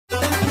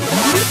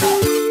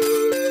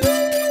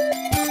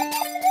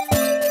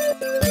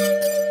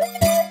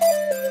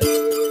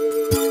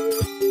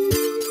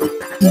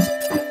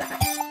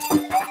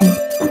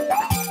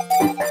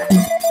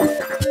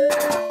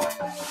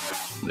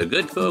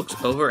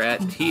folks over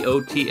at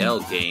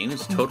TOTL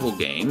Games, Total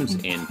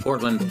Games in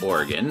Portland,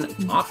 Oregon,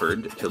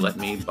 offered to let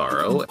me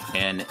borrow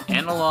an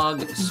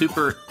Analogue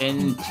Super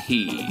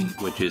NT,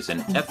 which is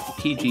an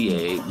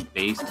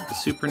FPGA-based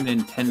Super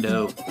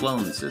Nintendo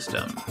clone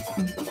system.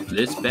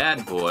 This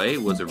bad boy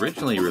was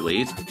originally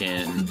released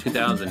in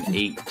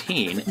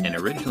 2018 and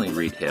originally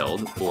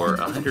retailed for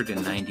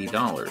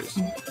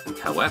 $190.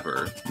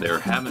 However, there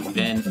haven't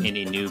been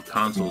any new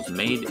consoles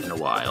made in a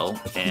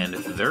while, and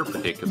their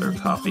particular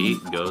copy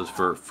goes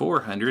for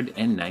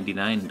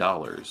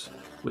 $499,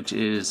 which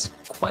is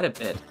quite a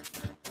bit.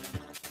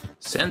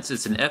 Since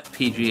it's an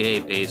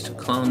FPGA-based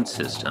clone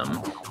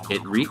system,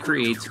 it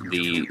recreates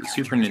the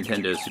Super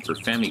Nintendo Super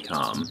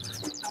Famicom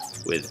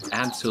with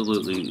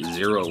absolutely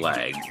zero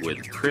lag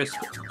with crisp,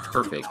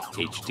 perfect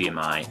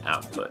HDMI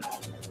output.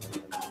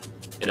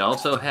 It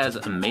also has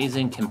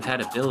amazing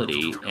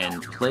compatibility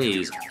and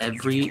plays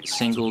every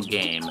single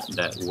game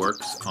that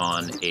works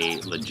on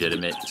a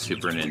legitimate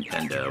Super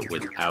Nintendo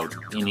without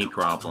any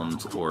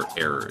problems or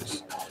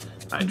errors.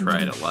 I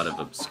tried a lot of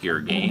obscure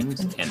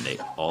games and they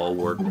all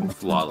worked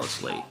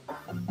flawlessly.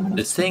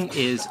 This thing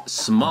is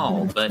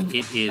small, but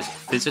it is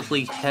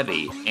physically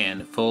heavy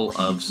and full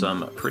of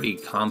some pretty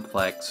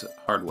complex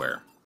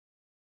hardware.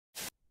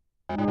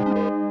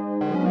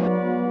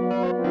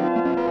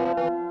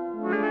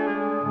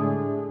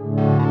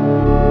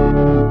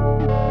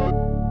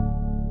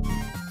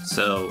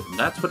 So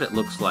that's what it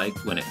looks like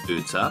when it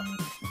boots up.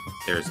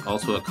 There's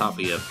also a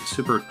copy of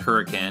Super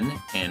Turrican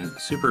and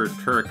Super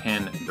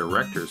Turrican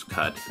Director's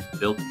Cut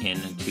built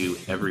into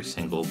every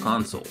single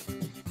console.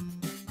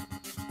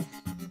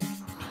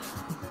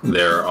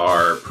 There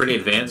are pretty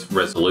advanced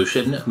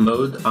resolution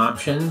mode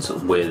options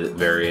with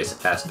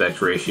various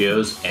aspect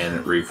ratios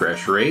and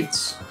refresh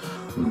rates,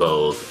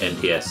 both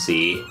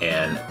NTSC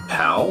and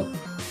PAL.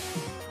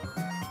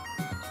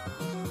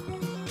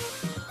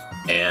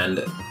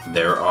 And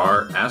there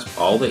are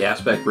all the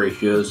aspect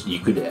ratios you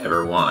could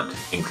ever want,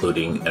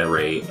 including an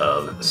array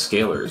of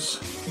scalars.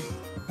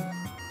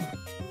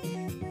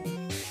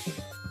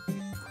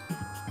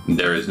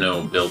 There is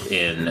no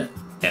built-in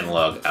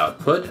analog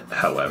output,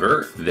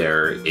 however,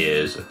 there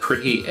is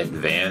pretty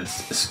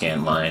advanced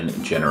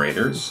scanline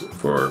generators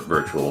for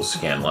virtual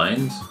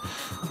scanlines,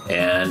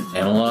 and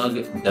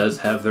Analogue does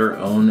have their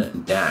own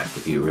DAC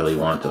if you really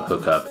want to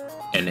hook up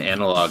an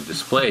analog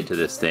display to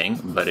this thing,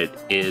 but it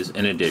is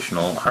an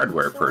additional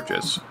hardware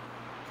purchase.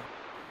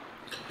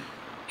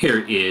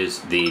 Here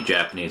is the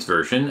Japanese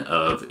version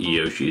of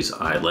Yoshi's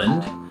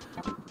Island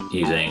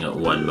using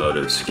one mode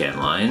of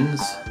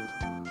scanlines.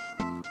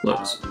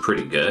 Looks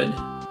pretty good.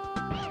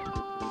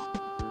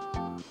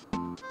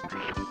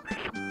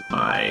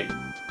 I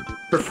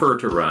prefer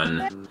to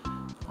run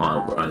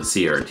on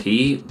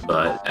CRT,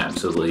 but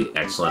absolutely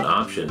excellent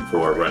option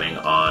for running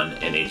on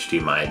an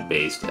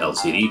HDMI-based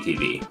LCD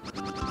TV.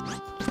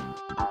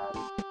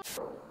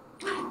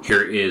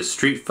 Here is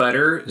Street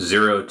Fighter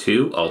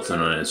 02, also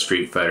known as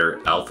Street Fighter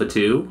Alpha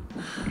 2.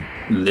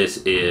 This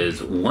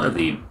is one of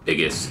the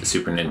biggest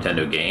Super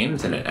Nintendo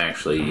games, and it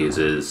actually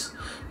uses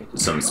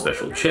some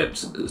special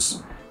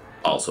chips.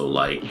 Also,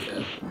 like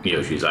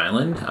Yoshi's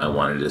Island, I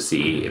wanted to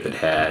see if it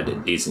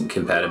had decent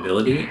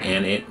compatibility,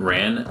 and it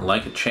ran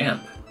like a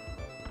champ.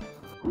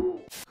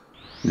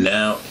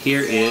 Now,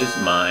 here is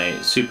my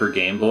Super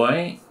Game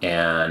Boy,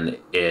 and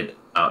it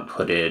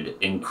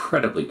outputted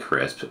incredibly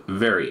crisp,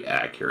 very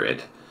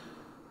accurate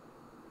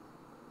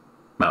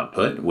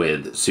output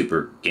with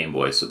Super Game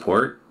Boy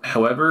support.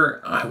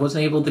 However, I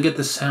wasn't able to get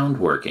the sound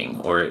working,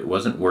 or it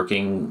wasn't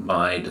working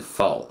by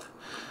default.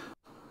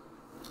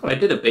 I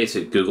did a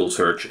basic Google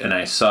search and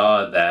I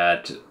saw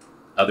that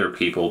other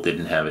people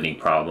didn't have any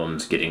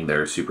problems getting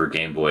their Super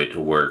Game Boy to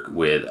work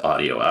with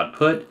audio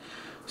output,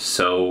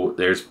 so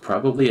there's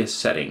probably a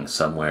setting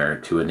somewhere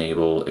to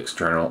enable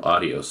external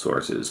audio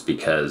sources,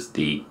 because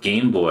the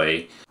Game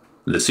Boy,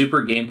 the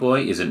Super Game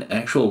Boy, is an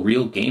actual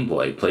real Game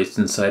Boy placed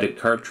inside a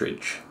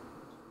cartridge.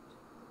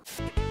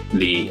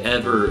 The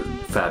ever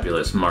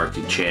fabulous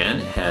Marty Chan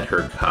had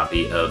her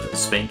copy of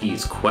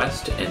Spanky's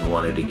Quest and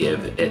wanted to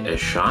give it a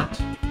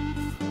shot.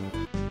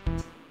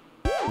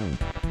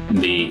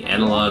 The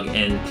Analogue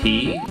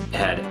NT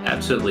had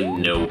absolutely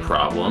no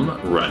problem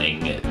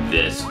running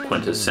this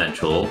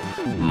quintessential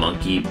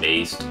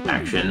monkey-based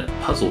action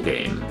puzzle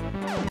game.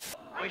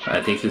 I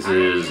think this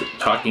is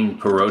Talking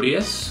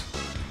Parodius,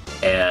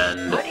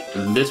 and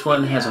this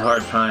one has a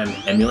hard time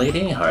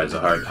emulating, has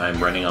a hard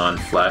time running on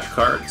flash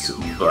cards,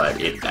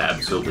 but it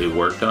absolutely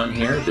worked on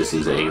here. This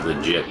is a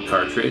legit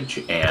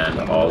cartridge, and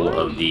all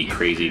of the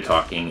crazy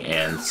talking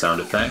and sound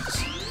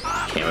effects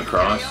came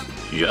across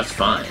just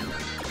fine.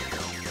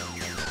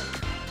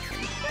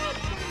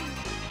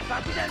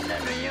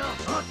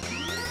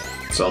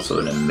 It's also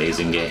an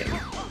amazing game.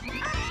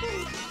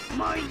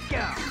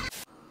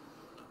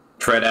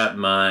 Tried out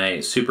my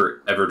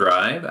Super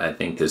EverDrive. I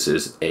think this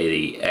is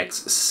a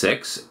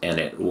X6, and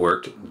it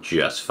worked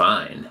just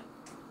fine.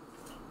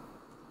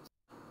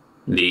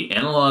 The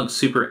Analogue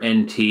Super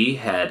NT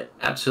had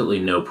absolutely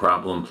no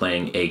problem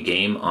playing a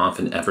game off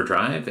an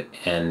EverDrive.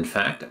 In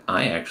fact,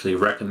 I actually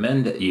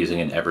recommend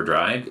using an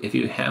EverDrive if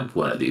you have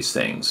one of these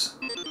things.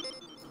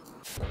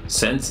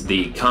 Since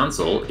the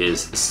console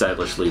is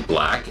stylishly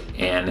black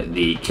and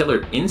the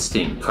Killer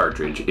Instinct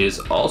cartridge is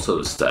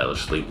also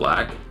stylishly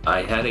black,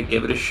 I had to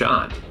give it a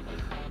shot.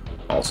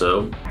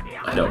 Also,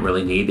 I don't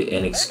really need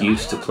an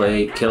excuse to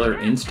play Killer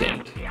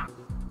Instinct.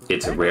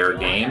 It's a rare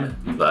game,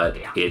 but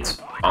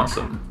it's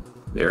awesome.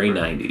 Very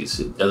 90s.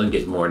 It doesn't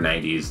get more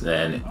 90s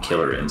than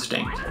Killer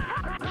Instinct.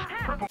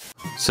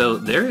 So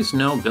there is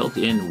no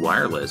built-in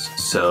wireless,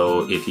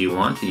 so if you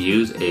want to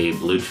use a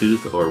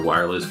Bluetooth or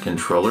wireless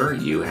controller,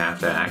 you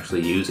have to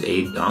actually use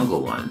a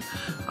dongle one.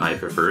 I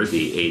prefer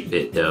the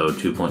 8bitdo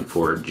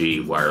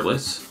 2.4G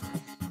wireless.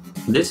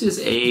 This is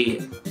a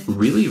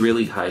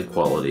really high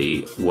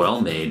quality,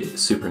 well-made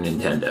Super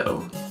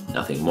Nintendo.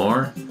 Nothing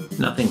more,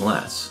 nothing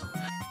less.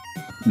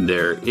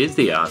 There is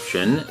the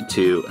option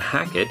to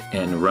hack it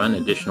and run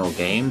additional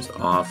games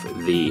off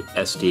the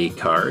SD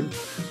card,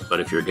 but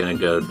if you're going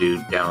to go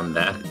down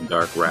that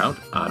dark route,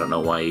 I don't know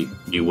why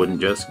you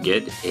wouldn't just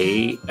get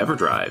a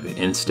EverDrive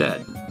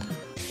instead.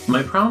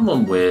 My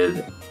problem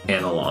with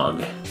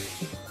Analogue,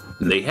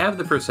 they have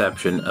the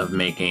perception of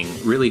making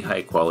really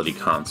high quality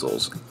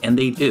consoles, and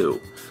they do.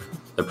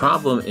 The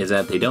problem is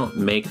that they don't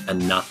make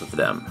enough of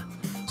them.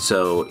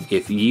 So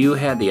if you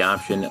had the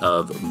option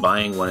of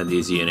buying one of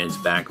these units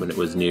back when it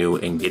was new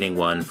and getting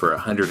one for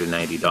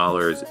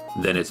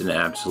 $190, then it's an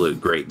absolute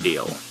great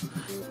deal.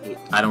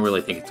 I don't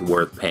really think it's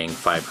worth paying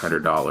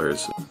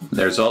 $500.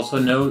 There's also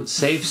no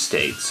save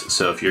states,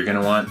 so if you're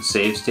going to want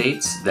save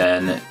states,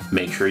 then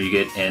make sure you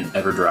get an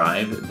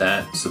EverDrive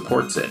that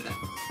supports it.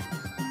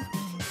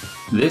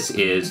 This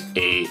is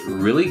a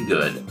really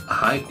good,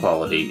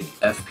 high-quality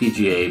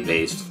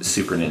FPGA-based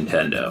Super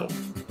Nintendo.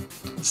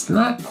 It's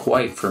not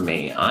quite for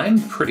me. I'm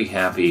pretty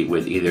happy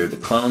with either the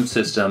clone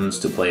systems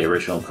to play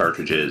original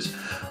cartridges,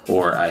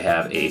 or I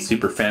have a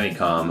Super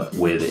Famicom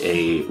with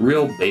a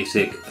real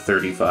basic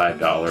 $35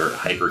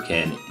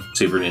 Hyperkin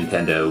Super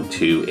Nintendo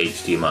to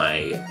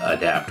HDMI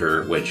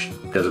adapter, which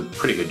does a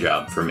pretty good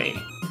job for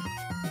me.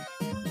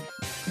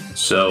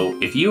 So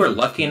if you are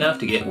lucky enough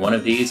to get one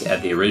of these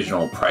at the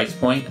original price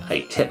point,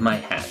 I tip my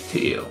hat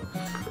to you.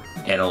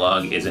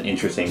 Analogue is an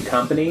interesting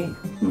company,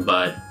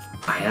 but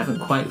I haven't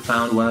quite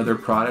found one of their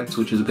products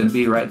which is going to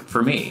be right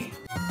for me.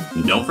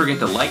 Don't forget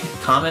to like,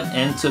 comment,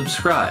 and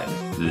subscribe.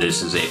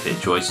 This is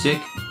 8-Bit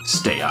Joystick.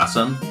 Stay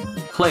awesome.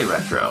 Play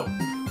retro.